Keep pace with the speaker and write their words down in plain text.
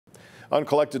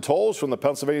Uncollected tolls from the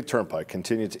Pennsylvania Turnpike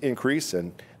continue to increase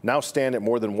and now stand at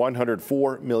more than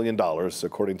 $104 million,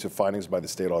 according to findings by the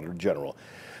State Auditor General.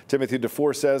 Timothy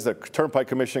DeFoor says the Turnpike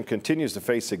Commission continues to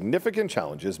face significant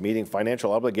challenges meeting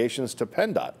financial obligations to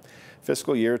PennDOT.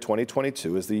 Fiscal year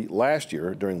 2022 is the last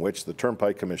year during which the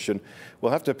Turnpike Commission will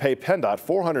have to pay PennDOT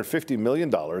 $450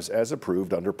 million as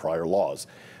approved under prior laws.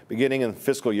 Beginning in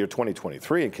fiscal year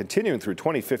 2023 and continuing through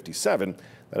 2057,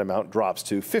 that amount drops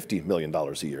to $50 million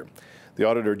a year. The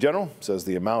Auditor General says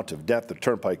the amount of debt the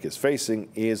Turnpike is facing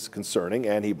is concerning,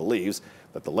 and he believes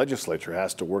that the legislature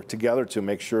has to work together to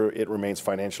make sure it remains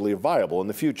financially viable in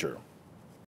the future.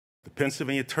 The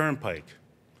Pennsylvania Turnpike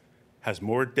has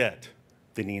more debt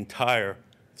than the entire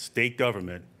state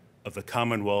government of the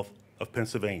Commonwealth of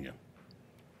Pennsylvania.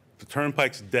 The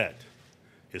Turnpike's debt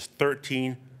is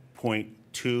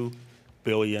 $13.2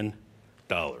 billion.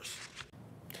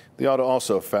 The audit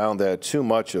also found that too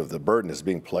much of the burden is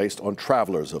being placed on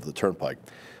travelers of the Turnpike.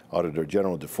 Auditor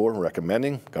General DeFoor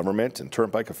recommending government and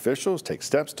Turnpike officials take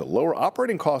steps to lower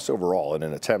operating costs overall in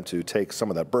an attempt to take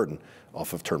some of that burden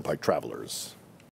off of Turnpike travelers.